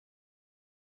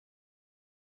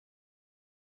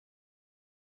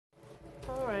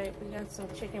Alright, we got some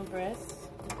chicken breasts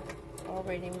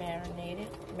already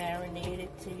marinated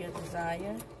to your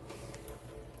desire.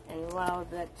 And while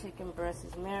that chicken breast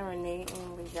is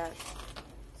marinating, we got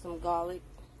some garlic,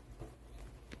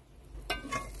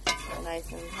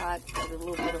 nice and hot, with a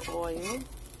little bit of oil,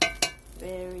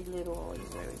 very little oil,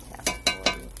 very tapped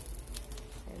oil.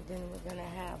 And then we're gonna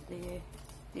have the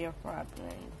stir fry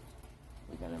blend.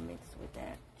 We're gonna mix with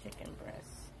that chicken breast.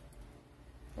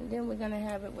 And then we're gonna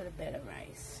have it with a bed of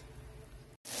rice.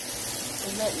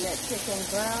 We're letting that chicken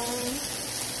brown.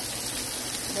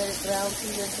 Let it brown to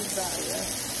your desire.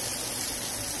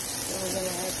 Then we're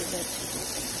gonna add the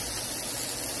vegetables.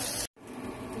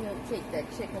 We're gonna take that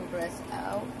chicken breast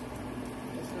out.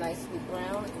 It's nicely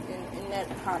brown. And then in that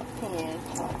hot pan,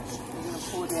 we're gonna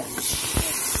pour that.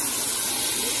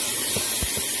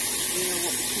 You don't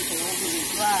want the chicken overly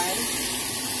dry.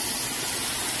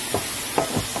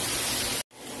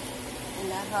 In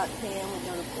that hot pan, we're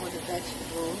going to pour the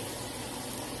vegetables.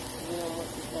 We don't want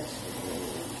the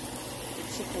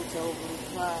chicken to overly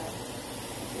dry.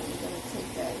 Then we're going to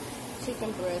take that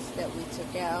chicken breast that we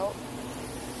took out,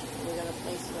 and we're going to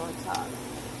place it on top.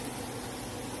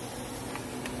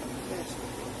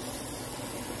 Vegetables.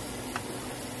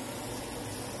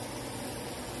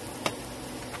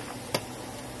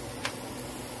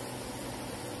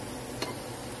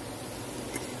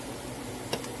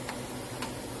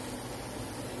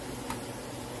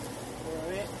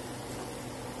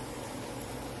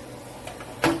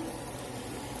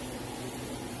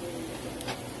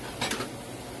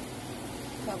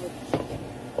 Cover the chicken.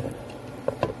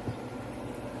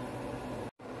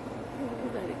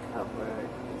 Let it cover it.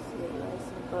 See it nice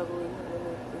and bubbly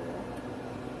underneath there.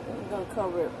 We're going to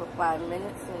cover it for 5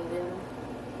 minutes, and then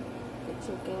the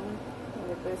chicken and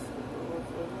the vegetables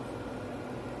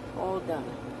are all done.